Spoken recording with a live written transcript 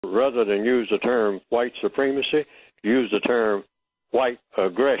rather than use the term white supremacy, use the term white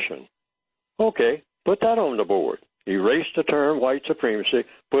aggression. Okay, put that on the board. Erase the term white supremacy,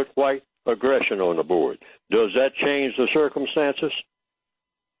 put white aggression on the board. Does that change the circumstances?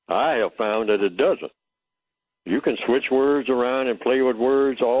 I have found that it doesn't. You can switch words around and play with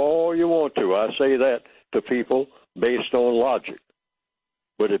words all you want to. I say that to people based on logic.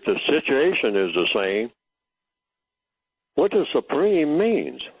 But if the situation is the same, what does supreme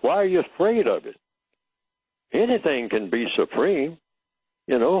means? Why are you afraid of it? Anything can be supreme,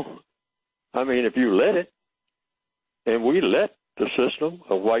 you know. I mean, if you let it, and we let the system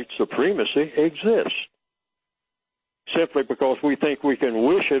of white supremacy exist, simply because we think we can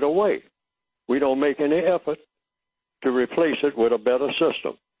wish it away. We don't make any effort to replace it with a better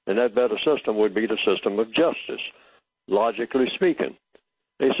system, and that better system would be the system of justice, logically speaking.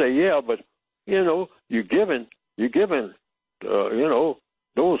 They say, yeah, but, you know, you're giving you know,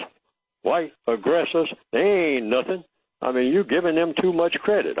 those white aggressors, they ain't nothing. I mean, you're giving them too much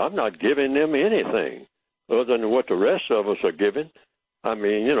credit. I'm not giving them anything other than what the rest of us are giving. I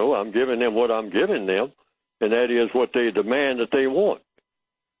mean, you know, I'm giving them what I'm giving them, and that is what they demand that they want.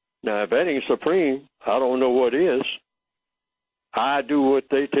 Now, if that ain't supreme, I don't know what is. I do what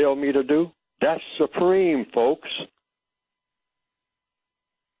they tell me to do. That's supreme, folks.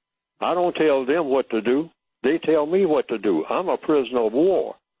 I don't tell them what to do. They tell me what to do. I'm a prisoner of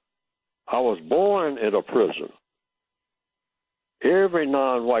war. I was born in a prison. Every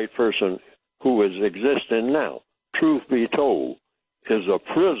non-white person who is existing now, truth be told, is a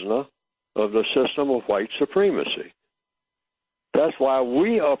prisoner of the system of white supremacy. That's why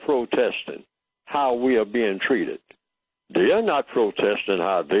we are protesting how we are being treated. They are not protesting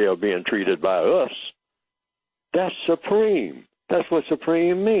how they are being treated by us. That's supreme. That's what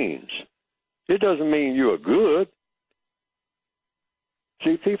supreme means. It doesn't mean you're good.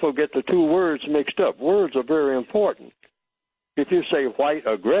 See, people get the two words mixed up. Words are very important. If you say white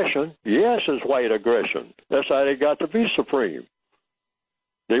aggression, yes, it's white aggression. That's how they got to be supreme.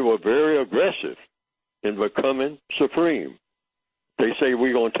 They were very aggressive in becoming supreme. They say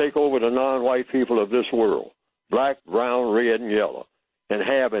we're going to take over the non-white people of this world, black, brown, red, and yellow, and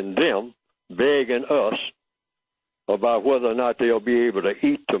having them begging us about whether or not they'll be able to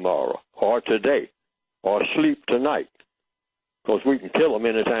eat tomorrow or today or sleep tonight, because we can kill them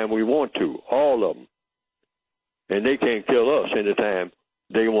anytime we want to, all of them. And they can't kill us anytime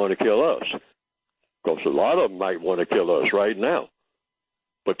they want to kill us, because a lot of them might want to kill us right now,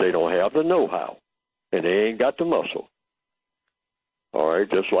 but they don't have the know-how, and they ain't got the muscle. All right,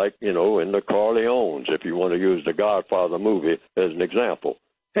 just like, you know, in the Corleones, if you want to use the Godfather movie as an example.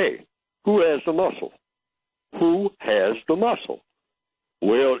 Hey, who has the muscle? Who has the muscle?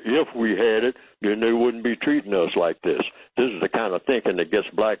 Well, if we had it, then they wouldn't be treating us like this. This is the kind of thinking that gets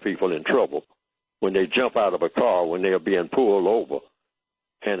black people in trouble when they jump out of a car when they are being pulled over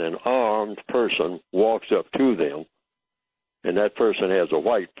and an armed person walks up to them, and that person has a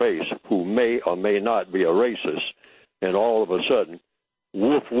white face who may or may not be a racist, and all of a sudden,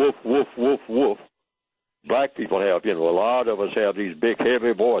 woof, woof, woof, woof, woof. Black people have, you know, a lot of us have these big,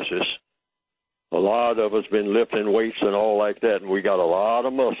 heavy voices. A lot of us been lifting weights and all like that, and we got a lot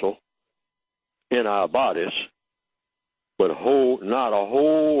of muscle in our bodies, but not a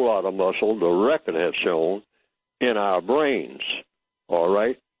whole lot of muscle, the record has shown, in our brains, all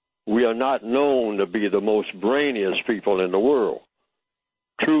right? We are not known to be the most brainiest people in the world.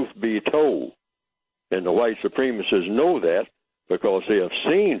 Truth be told, and the white supremacists know that because they have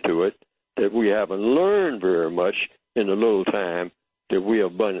seen to it that we haven't learned very much in the little time that we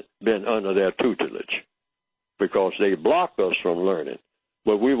have been under their tutelage, because they block us from learning.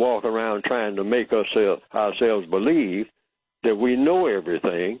 But we walk around trying to make ourselves believe that we know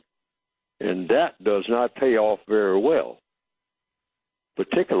everything, and that does not pay off very well,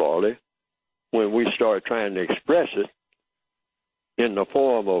 particularly when we start trying to express it in the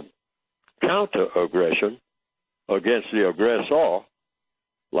form of counter-aggression against the aggressor.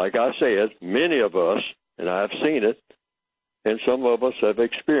 Like I said, many of us, and I've seen it, and some of us have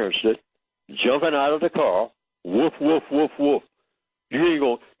experienced it, jumping out of the car, woof, woof, woof, woof.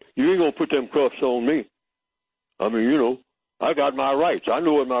 You ain't gonna put them cuffs on me. I mean, you know, I got my rights. I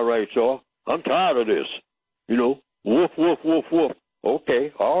know what my rights are. I'm tired of this. You know, woof, woof, woof, woof.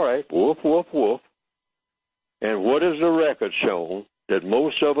 Okay, all right, woof, woof, woof. And what is the record shown? That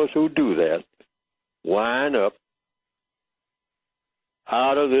most of us who do that wind up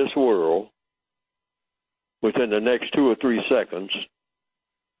out of this world within the next 2 or 3 seconds,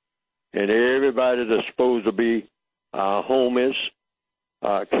 and everybody that's supposed to be our homies,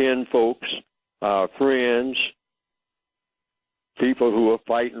 our kin folks, our friends, people who are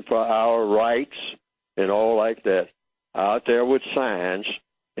fighting for our rights and all like that, out there with signs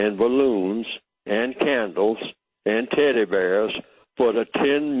and balloons and candles and teddy bears for the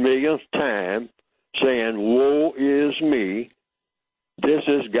 10 millionth time saying, woe is me, this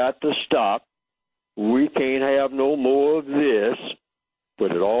has got to stop, we can't have no more of this.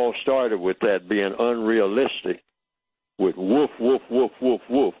 But it all started with that being unrealistic, with woof, woof, woof, woof,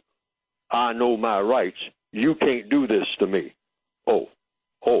 woof. I know my rights. You can't do this to me. Oh,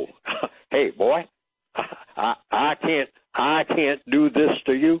 hey, boy, I can't do this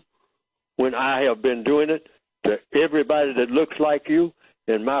to you when I have been doing it to everybody that looks like you,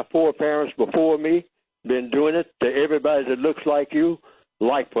 and my foreparents before me been doing it to everybody that looks like you,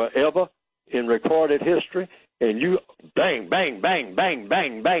 like forever in recorded history, and you bang, bang, bang, bang,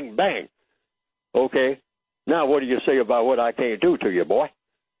 bang, bang, bang. Okay, now what do you say about what I can't do to you, boy?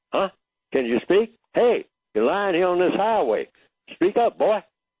 Huh? Can you speak? Hey, you're lying here on this highway. Speak up, boy.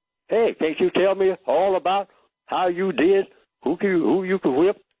 Hey, can't you tell me all about how you did, who you could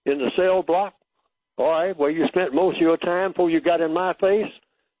whip in the cell block? All right, where you spent most of your time before you got in my face?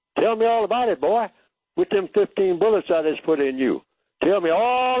 Tell me all about it, boy, with them 15 bullets I just put in you. Tell me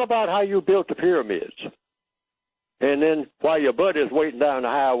all about how you built the pyramids. And then while your buddy's waiting down the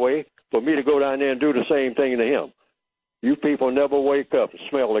highway for me to go down there and do the same thing to him. You people never wake up and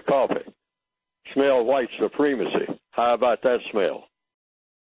smell the coffee. Smell white supremacy. How about that smell?